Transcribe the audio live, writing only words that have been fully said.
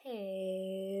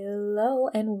Hello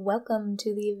and welcome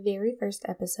to the very first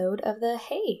episode of the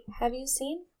Hey, Have You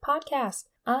Seen podcast.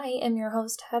 I am your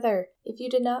host, Heather. If you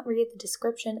did not read the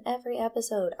description, every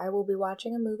episode I will be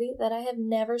watching a movie that I have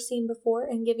never seen before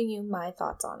and giving you my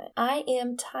thoughts on it. I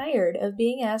am tired of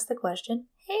being asked the question,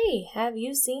 hey, have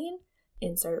you seen?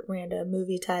 Insert random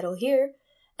movie title here,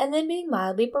 and then being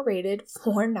mildly berated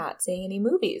for not seeing any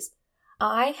movies.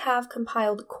 I have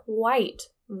compiled quite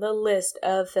the list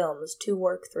of films to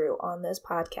work through on this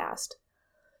podcast.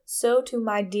 So to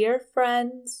my dear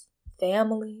friends,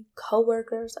 family,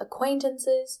 coworkers,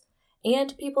 acquaintances,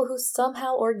 and people who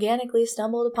somehow organically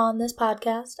stumbled upon this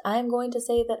podcast, I am going to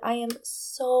say that I am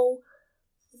so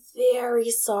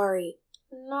very sorry,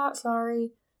 not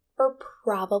sorry, for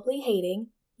probably hating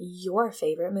your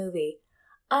favorite movie.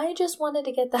 I just wanted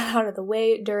to get that out of the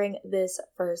way during this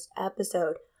first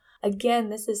episode. Again,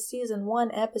 this is Season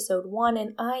 1, Episode 1,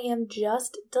 and I am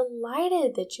just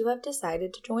delighted that you have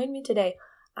decided to join me today.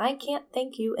 I can't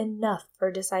thank you enough for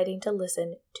deciding to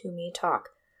listen to me talk.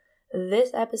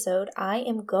 This episode, I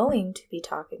am going to be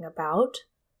talking about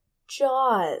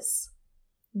Jaws.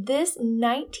 This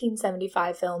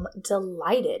 1975 film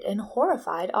delighted and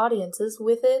horrified audiences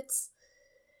with its...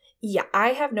 Yeah, I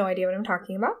have no idea what I'm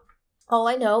talking about. All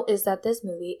I know is that this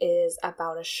movie is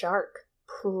about a shark.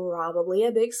 Probably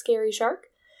a big scary shark,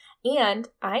 and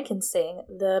I can sing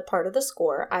the part of the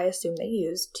score I assume they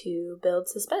used to build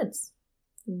suspense.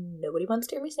 Nobody wants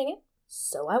to hear me sing it,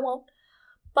 so I won't.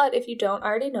 But if you don't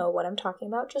already know what I'm talking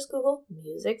about, just Google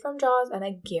music from Jaws, and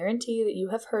I guarantee that you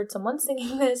have heard someone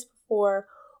singing this before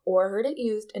or heard it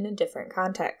used in a different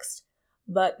context.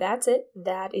 But that's it.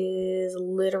 That is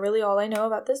literally all I know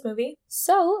about this movie.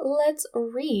 So let's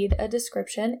read a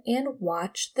description and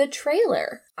watch the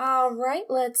trailer. Alright,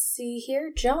 let's see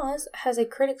here. Jaws has a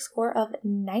critic score of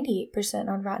 98%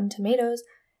 on Rotten Tomatoes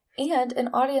and an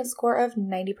audience score of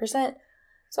 90%.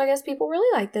 So I guess people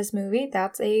really like this movie.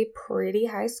 That's a pretty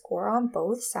high score on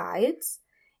both sides.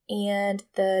 And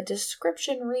the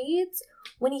description reads,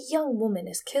 when a young woman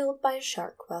is killed by a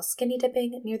shark while skinny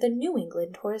dipping near the New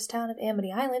England tourist town of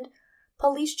Amity Island,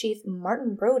 Police Chief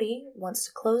Martin Brody wants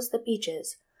to close the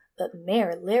beaches, but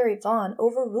Mayor Larry Vaughn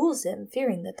overrules him,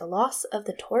 fearing that the loss of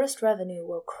the tourist revenue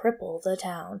will cripple the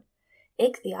town.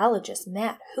 Ichthyologist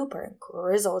Matt Hooper and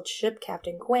grizzled ship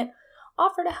captain Quint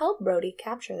offer to help Brody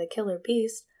capture the killer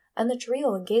beast, and the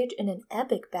trio engage in an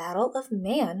epic battle of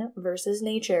man versus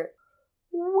nature.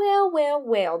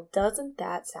 Well, doesn't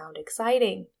that sound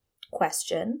exciting?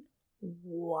 Question,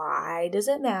 why does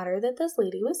it matter that this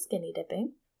lady was skinny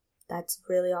dipping? That's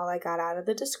really all I got out of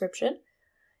the description.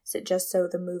 Is it just so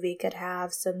the movie could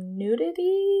have some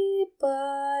nudity?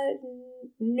 But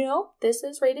no, this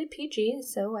is rated PG,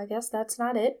 so I guess that's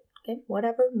not it. Okay,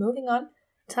 whatever, moving on.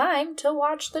 Time to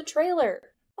watch the trailer.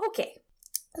 Okay,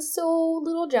 so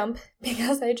little jump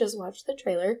because I just watched the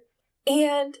trailer,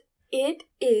 and it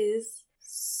is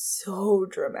so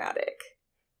dramatic.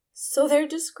 So they're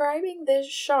describing this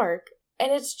shark,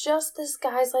 and it's just this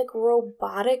guy's like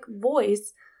robotic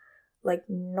voice, like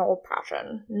no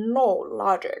passion, no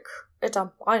logic. It's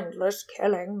a mindless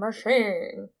killing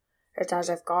machine. It's as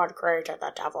if God created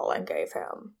the devil and gave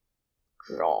him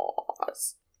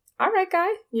Jaws. Alright, guy,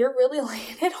 you're really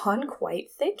laying it on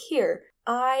quite thick here.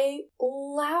 I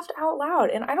laughed out loud,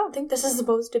 and I don't think this is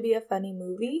supposed to be a funny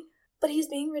movie, but he's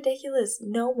being ridiculous.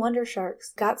 No wonder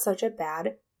sharks got such a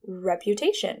bad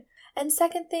reputation. And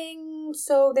second thing,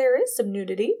 so there is some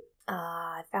nudity.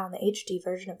 I found the HD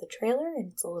version of the trailer,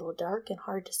 and it's a little dark and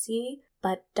hard to see.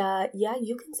 But yeah,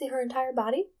 you can see her entire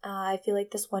body. I feel like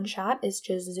this one shot is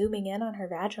just zooming in on her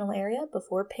vaginal area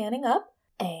before panning up.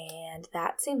 And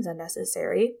that seems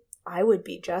unnecessary. I would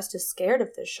be just as scared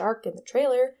of the shark in the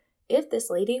trailer if this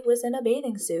lady was in a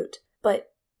bathing suit.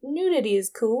 But nudity is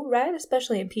cool, right?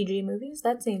 Especially in PG movies.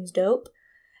 That seems dope.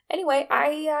 Anyway,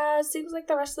 seems like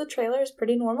the rest of the trailer is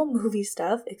pretty normal movie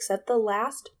stuff, except the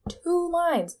last 2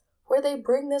 lines where they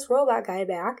bring this robot guy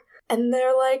back, and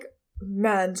they're like,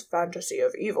 man's fantasy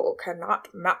of evil cannot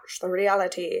match the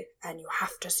reality, and you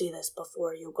have to see this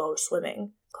before you go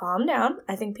swimming. Calm down.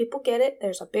 I think people get it.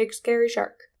 There's a big scary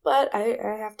shark. But I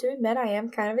have to admit, I am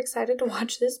kind of excited to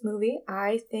watch this movie.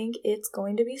 I think it's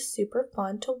going to be super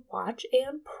fun to watch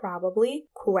and probably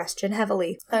question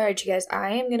heavily. Alright, you guys,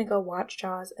 I am going to go watch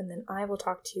Jaws, and then I will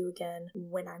talk to you again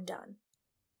when I'm done.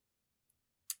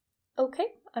 Okay,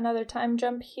 another time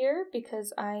jump here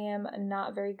because I am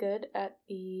not very good at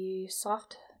the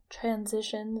soft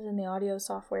transitions in the audio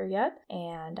software yet,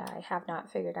 and I have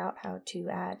not figured out how to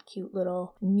add cute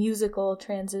little musical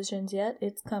transitions yet.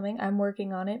 It's coming. I'm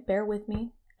working on it. Bear with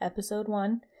me. Episode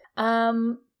 1.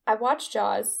 I watched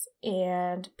Jaws,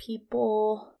 and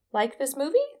people like this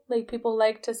movie. Like, people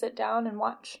like to sit down and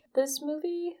watch this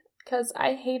movie because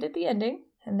I hated the ending.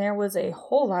 And there was a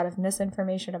whole lot of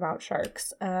misinformation about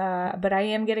sharks. But I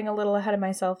am getting a little ahead of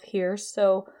myself here.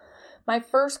 So my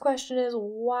first question is,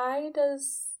 why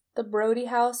does the Brody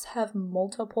house have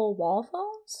multiple wall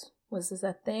phones? Was this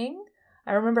a thing?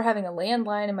 I remember having a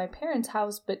landline in my parents'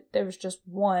 house, but there was just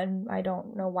one. I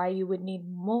don't know why you would need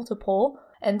multiple.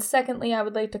 And secondly, I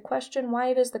would like to question, why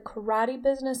it is the karate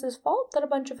business's fault that a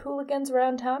bunch of hooligans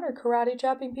around town are karate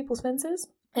chopping people's fences?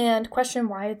 And question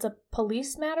why it's a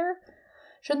police matter?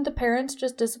 Shouldn't the parents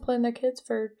just discipline their kids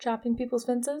for chopping people's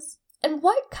fences? And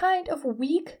what kind of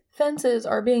weak fences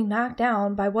are being knocked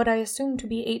down by what I assume to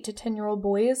be 8 to 10-year-old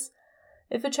boys?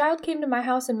 If a child came to my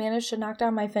house and managed to knock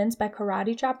down my fence by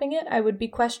karate chopping it, I would be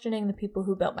questioning the people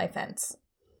who built my fence.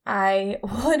 I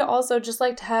would also just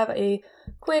like to have a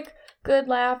quick, good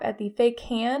laugh at the fake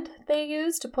hand they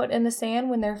use to put in the sand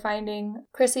when they're finding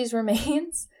Chrissy's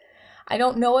remains. I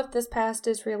don't know if this past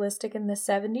is realistic in the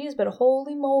 70s, but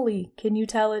holy moly, can you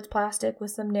tell it's plastic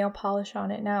with some nail polish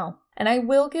on it now? And I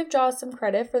will give Jaws some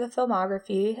credit for the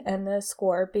filmography and the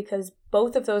score because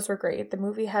both of those were great. The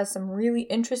movie has some really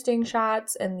interesting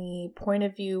shots and the point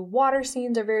of view water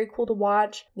scenes are very cool to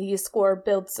watch. The score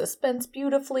builds suspense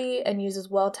beautifully and uses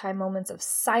well-timed moments of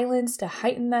silence to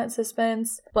heighten that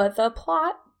suspense. But the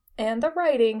plot and the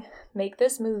writing make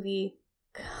this movie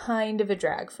kind of a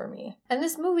drag for me. And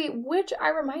this movie, which I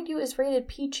remind you is rated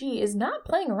PG, is not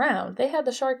playing around. They had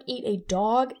the shark eat a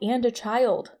dog and a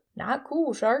child. Not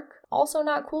cool, shark. Also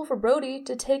not cool for Brody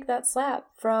to take that slap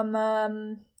from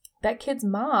that kid's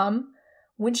mom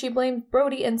when she blamed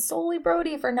Brody and solely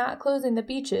Brody for not closing the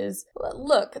beaches.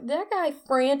 Look, that guy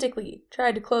frantically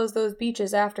tried to close those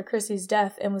beaches after Chrissy's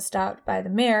death and was stopped by the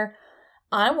mayor.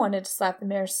 I wanted to slap the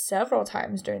mayor several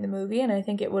times during the movie, and I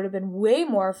think it would have been way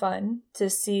more fun to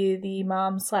see the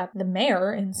mom slap the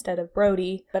mayor instead of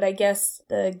Brody. But I guess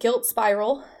the guilt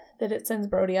spiral that it sends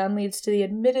Brody on leads to the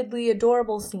admittedly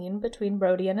adorable scene between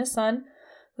Brody and his son,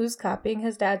 who's copying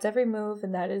his dad's every move,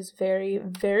 and that is very,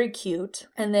 very cute.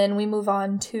 And then we move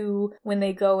on to when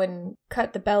they go and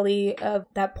cut the belly of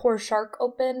that poor shark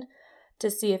open to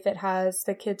see if it has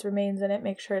the kid's remains in it,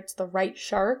 make sure it's the right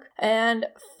shark. And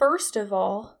first of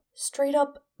all, straight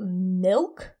up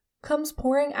milk comes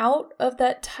pouring out of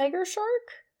that tiger shark.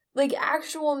 Like,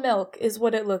 actual milk is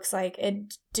what it looks like.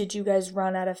 And did you guys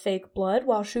run out of fake blood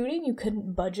while shooting? You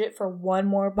couldn't budget for one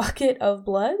more bucket of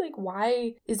blood? Like,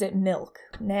 why is it milk?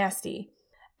 Nasty.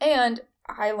 And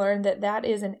I learned that that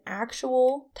is an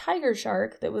actual tiger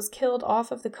shark that was killed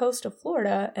off of the coast of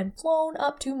Florida and flown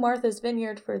up to Martha's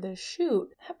Vineyard for the shoot.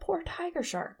 That poor tiger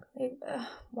shark. Like,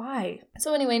 why?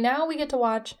 So anyway, now we get to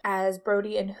watch as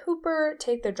Brody and Hooper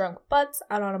take their drunk butts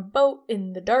out on a boat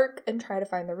in the dark and try to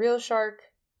find the real shark.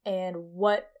 And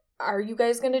what are you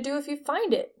guys going to do if you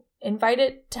find it? Invite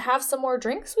it to have some more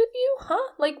drinks with you?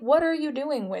 Huh? Like, what are you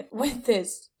doing with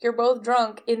this? You're both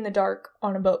drunk in the dark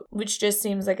on a boat, which just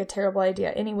seems like a terrible idea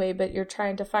anyway, but you're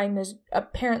trying to find this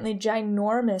apparently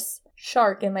ginormous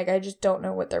shark, and I just don't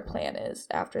know what their plan is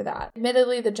after that.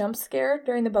 Admittedly, the jump scare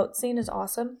during the boat scene is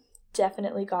awesome.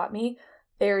 Definitely got me.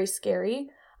 Very scary.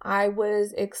 I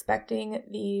was expecting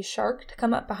the shark to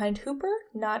come up behind Hooper,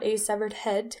 not a severed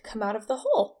head to come out of the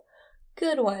hole.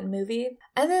 Good one, movie.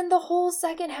 And then the whole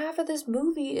second half of this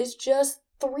movie is just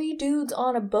 3 dudes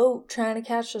on a boat trying to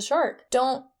catch the shark.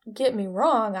 Don't get me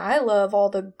wrong, I love all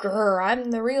the grr,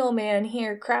 I'm the real man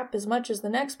here crap as much as the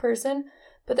next person,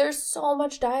 but there's so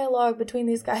much dialogue between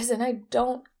these guys and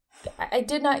I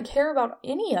did not care about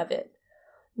any of it.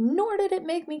 Nor did it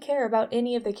make me care about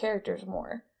any of the characters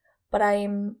more. But I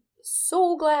am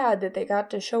so glad that they got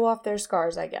to show off their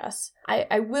scars, I guess.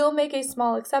 I will make a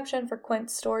small exception for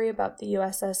Quint's story about the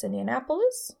USS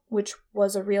Indianapolis, which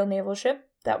was a real naval ship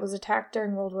that was attacked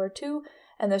during World War II,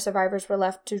 and the survivors were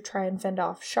left to try and fend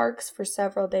off sharks for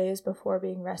several days before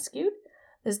being rescued.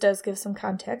 This does give some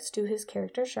context to his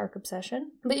character's shark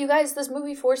obsession. But you guys, this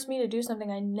movie forced me to do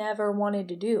something I never wanted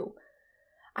to do.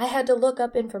 I had to look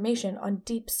up information on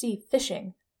deep sea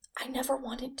fishing. I never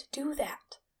wanted to do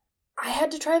that. I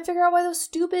had to try and figure out why those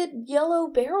stupid yellow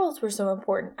barrels were so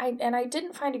important. I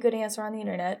didn't find a good answer on the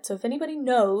internet, so if anybody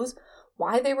knows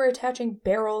why they were attaching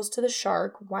barrels to the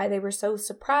shark, why they were so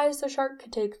surprised the shark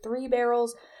could take 3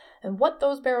 barrels, and what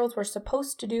those barrels were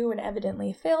supposed to do and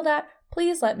evidently failed at,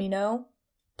 please let me know.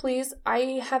 Please,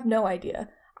 I have no idea.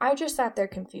 I just sat there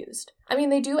confused. I mean,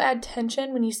 they do add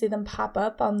tension when you see them pop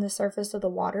up on the surface of the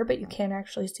water, but you can't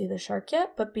actually see the shark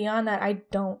yet. But beyond that, I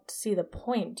don't see the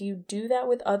point. Do you do that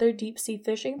with other deep sea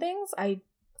fishing things? I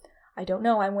I don't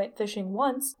know. I went fishing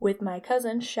once with my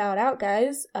cousin, shout out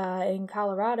guys, in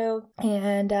Colorado,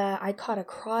 and I caught a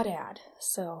crawdad.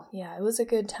 So yeah, it was a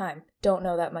good time. Don't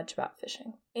know that much about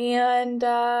fishing. And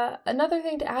another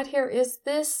thing to add here, is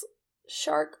this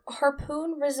shark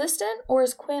harpoon resistant, or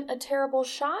is Quint a terrible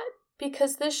shot?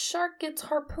 Because this shark gets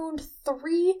harpooned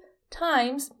 3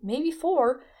 times, maybe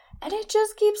 4, and it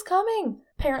just keeps coming.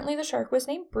 Apparently the shark was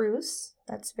named Bruce.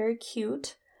 That's very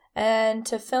cute. And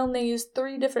to film, they used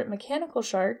 3 different mechanical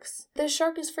sharks. This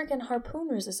shark is freaking harpoon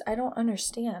resistant. I don't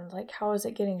understand. Like, how is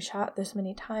it getting shot this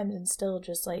many times and still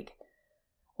just like,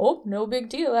 oh, no big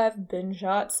deal. I've been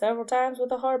shot several times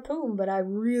with a harpoon, but I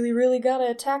really, really gotta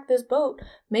attack this boat.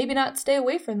 Maybe not stay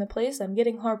away from the place. I'm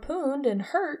getting harpooned and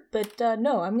hurt, but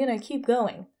no, I'm gonna keep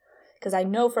going. Because I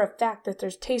know for a fact that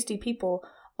there's tasty people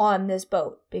on this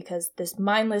boat, because this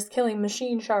mindless killing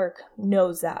machine shark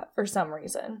knows that for some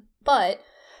reason. But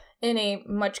in a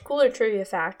much cooler trivia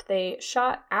fact, they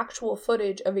shot actual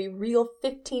footage of a real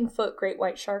 15-foot great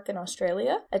white shark in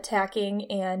Australia attacking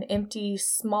an empty,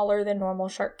 smaller than normal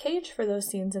shark cage for those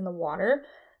scenes in the water.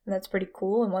 And that's pretty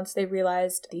cool. And once they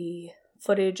realized the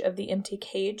footage of the empty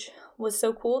cage was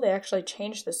so cool, they actually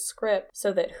changed the script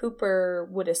so that Hooper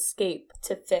would escape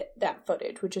to fit that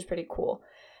footage, which is pretty cool.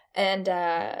 And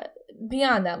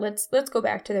beyond that, let's go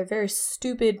back to their very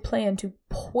stupid plan to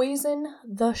poison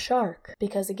the shark.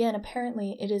 Because again,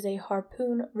 apparently it is a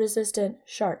harpoon-resistant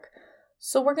shark.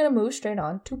 So we're going to move straight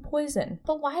on to poison.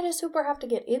 But why does Hooper have to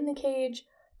get in the cage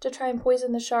to try and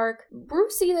poison the shark?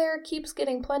 Brucey there keeps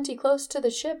getting plenty close to the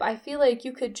ship. I feel like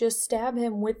you could just stab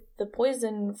him with the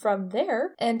poison from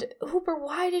there. And Hooper,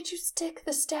 why did you stick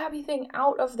the stabby thing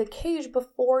out of the cage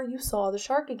before you saw the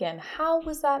shark again? How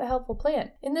was that a helpful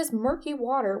plan? In this murky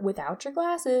water, without your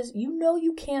glasses, you know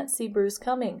you can't see Bruce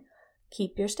coming.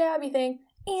 Keep your stabby thing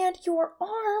and your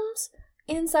arms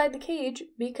inside the cage,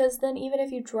 because then even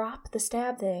if you drop the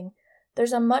stab thing,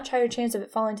 there's a much higher chance of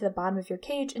it falling to the bottom of your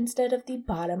cage instead of the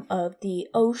bottom of the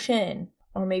ocean.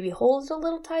 Or maybe hold it a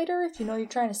little tighter if you know you're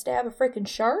trying to stab a freaking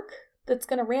shark that's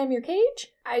going to ram your cage.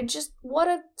 What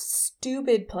a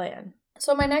stupid plan.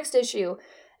 So my next issue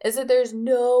is that there's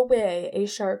no way a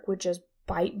shark would just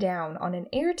bite down on an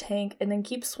air tank and then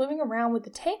keep swimming around with the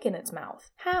tank in its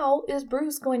mouth. How is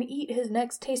Bruce going to eat his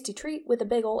next tasty treat with a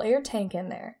big old air tank in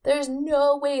there? There's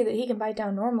no way that he can bite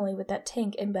down normally with that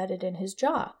tank embedded in his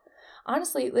jaw.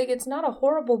 Honestly, it's not a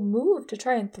horrible move to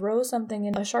try and throw something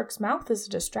in a shark's mouth as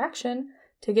a distraction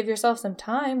to give yourself some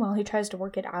time while he tries to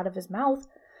work it out of his mouth.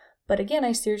 But again,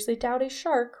 I seriously doubt a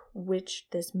shark, which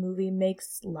this movie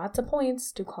makes lots of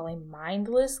points to call a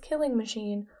mindless killing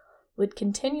machine, would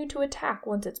continue to attack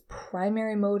once its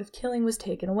primary mode of killing was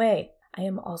taken away. I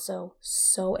am also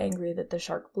so angry that the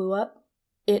shark blew up.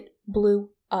 It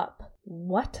blew up.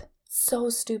 What?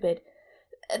 So stupid.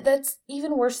 That's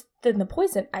even worse than the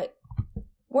poison.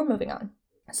 We're moving on.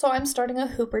 So I'm starting a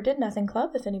Hooper Did Nothing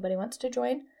Club if anybody wants to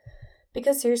join.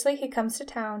 Because seriously, he comes to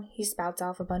town, he spouts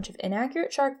off a bunch of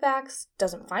inaccurate shark facts,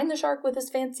 doesn't find the shark with his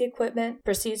fancy equipment,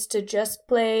 proceeds to just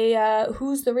play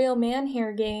Who's the Real Man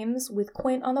Here games with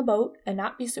Quint on the boat and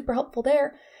not be super helpful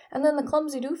there, and then the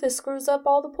clumsy doofus screws up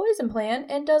all the poison plan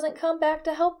and doesn't come back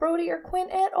to help Brody or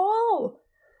Quint at all.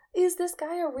 Is this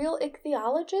guy a real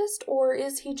ichthyologist, or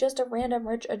is he just a random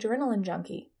rich adrenaline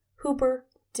junkie? Hooper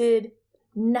did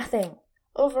nothing.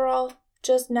 Overall,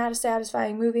 just not a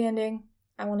satisfying movie ending.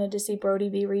 I wanted to see Brody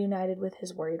be reunited with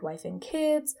his worried wife and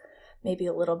kids, maybe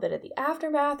a little bit of the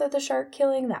aftermath of the shark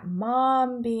killing, that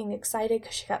mom being excited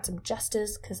because she got some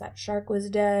justice because that shark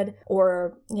was dead,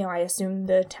 or, I assume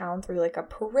the town threw a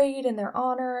parade in their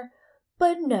honor.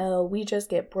 But no, we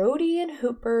just get Brody and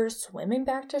Hooper swimming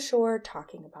back to shore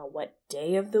talking about what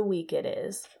day of the week it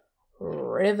is.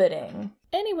 Riveting.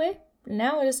 Anyway,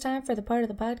 now it is time for the part of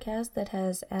the podcast that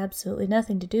has absolutely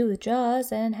nothing to do with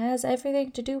Jaws and has everything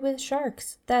to do with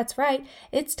sharks. That's right,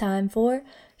 it's time for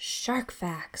Shark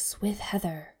Facts with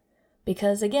Heather.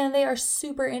 Because again, they are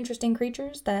super interesting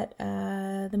creatures that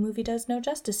the movie does no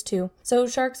justice to. So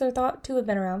sharks are thought to have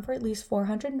been around for at least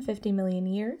 450 million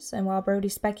years, and while Brody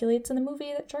speculates in the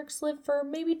movie that sharks live for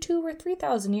maybe 2,000 or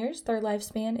 3,000 years, their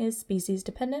lifespan is species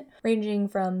dependent, ranging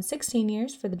from 16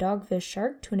 years for the dogfish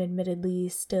shark to an admittedly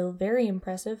still very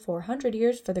impressive 400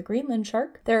 years for the Greenland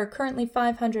shark. There are currently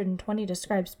 520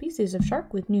 described species of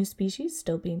shark, with new species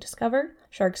still being discovered.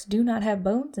 Sharks do not have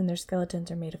bones and their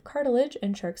skeletons are made of cartilage,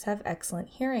 and sharks have excellent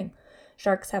hearing.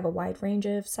 Sharks have a wide range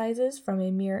of sizes from a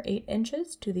mere 8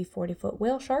 inches to the 40-foot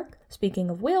whale shark.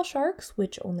 Speaking of whale sharks,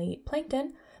 which only eat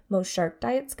plankton, most shark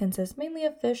diets consist mainly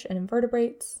of fish and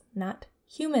invertebrates, not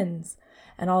humans.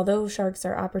 And although sharks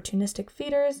are opportunistic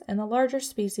feeders, and the larger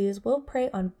species will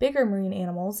prey on bigger marine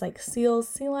animals like seals,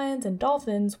 sea lions, and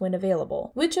dolphins when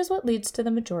available, which is what leads to the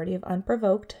majority of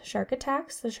unprovoked shark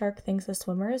attacks. The shark thinks a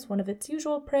swimmer is one of its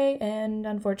usual prey and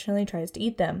unfortunately tries to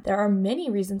eat them. There are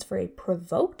many reasons for a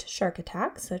provoked shark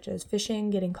attack, such as fishing,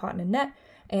 getting caught in a net,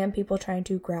 and people trying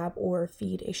to grab or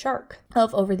feed a shark.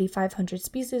 Of over the 500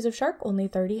 species of shark, only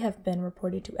 30 have been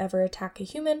reported to ever attack a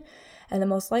human, and the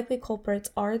most likely culprits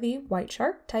are the white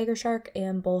shark, tiger shark,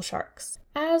 and bull sharks.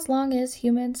 As long as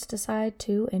humans decide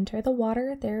to enter the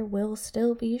water, there will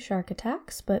still be shark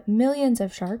attacks, but millions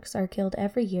of sharks are killed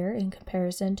every year in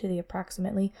comparison to the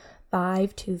approximately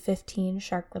 5 to 15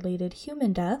 shark-related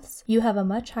human deaths. You have a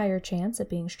much higher chance of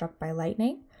being struck by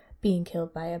lightning, being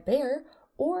killed by a bear,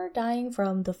 or dying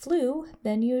from the flu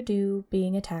than you do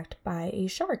being attacked by a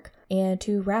shark. And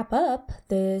to wrap up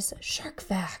this Shark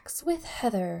Facts with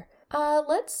Heather,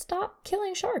 let's stop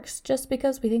killing sharks just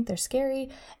because we think they're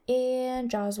scary, and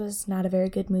Jaws was not a very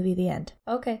good movie, the end.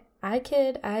 Okay, I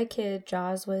kid,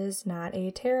 Jaws was not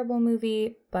a terrible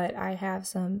movie, but I have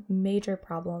some major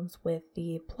problems with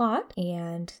the plot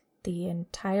and the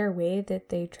entire way that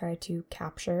they try to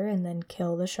capture and then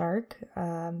kill the shark.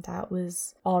 That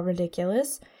was all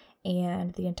ridiculous.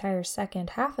 And the entire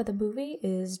second half of the movie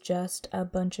is just a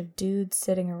bunch of dudes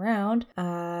sitting around.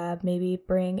 Maybe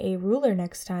bring a ruler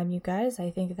next time, you guys. I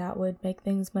think that would make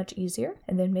things much easier.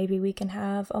 And then maybe we can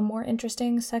have a more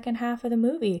interesting second half of the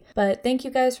movie. But thank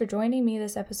you guys for joining me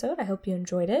this episode. I hope you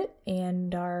enjoyed it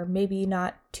and are maybe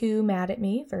not too mad at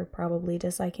me for probably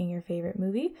disliking your favorite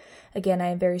movie. Again, I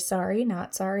am very sorry,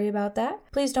 not sorry about that.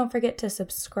 Please don't forget to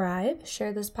subscribe,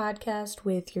 share this podcast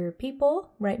with your people,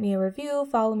 write me a review,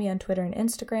 follow me on Twitter and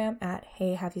Instagram at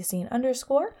heyhaveyouseen_,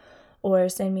 or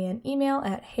send me an email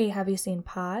at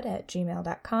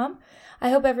heyhaveyouseenpod@gmail.com. I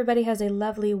hope everybody has a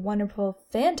lovely, wonderful,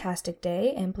 fantastic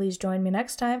day, and please join me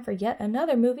next time for yet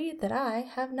another movie that I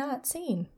have not seen.